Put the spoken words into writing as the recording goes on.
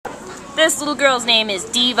This little girl's name is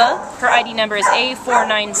Diva. Her ID number is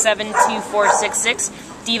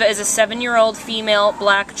A4972466. Diva is a 7-year-old female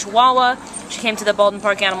black Chihuahua. She came to the Baldwin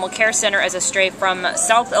Park Animal Care Center as a stray from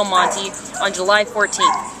South El Monte on July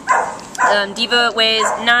 14th. Diva weighs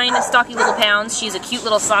 9 stocky little pounds. She's a cute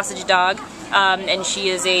little sausage dog, and she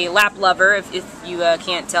is a lap lover, if you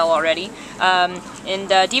can't tell already.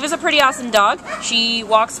 Diva's a pretty awesome dog. She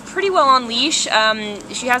walks pretty well on leash.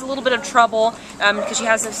 She has a little bit of trouble because she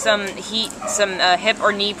has some hip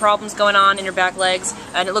or knee problems going on in her back legs,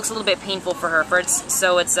 and it looks a little bit painful for her.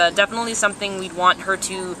 So it's definitely something we'd want her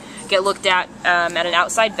to get looked at an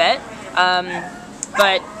outside vet.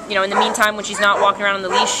 But you know, in the meantime, when she's not walking around on the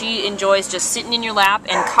leash, she enjoys just sitting in your lap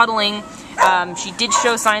and cuddling. She did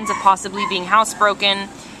show signs of possibly being housebroken.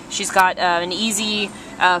 She's got an easy,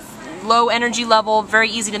 low energy level, very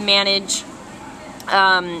easy to manage.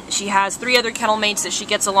 She has 3 other kennel mates that she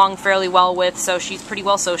gets along fairly well with, so she's pretty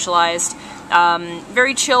well socialized.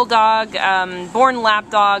 Very chill dog, born lap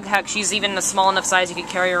dog. Heck, she's even a small enough size you could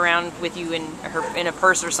carry her around with you in a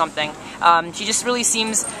purse or something. She just really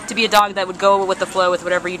seems to be a dog that would go with the flow with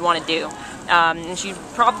whatever you'd want to do. And she'd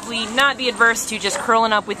probably not be adverse to just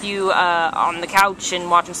curling up with you on the couch and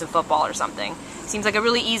watching some football or something. Seems like a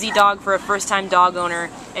really easy dog for a first-time dog owner,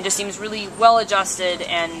 and just seems really well-adjusted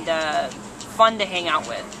and fun to hang out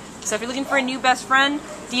with. So if you're looking for a new best friend,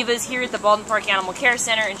 Diva is here at the Baldwin Park Animal Care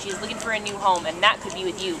Center, and she's looking for a new home, and that could be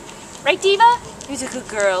with you. Right, Diva? Who's a good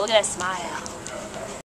girl? Look at that smile.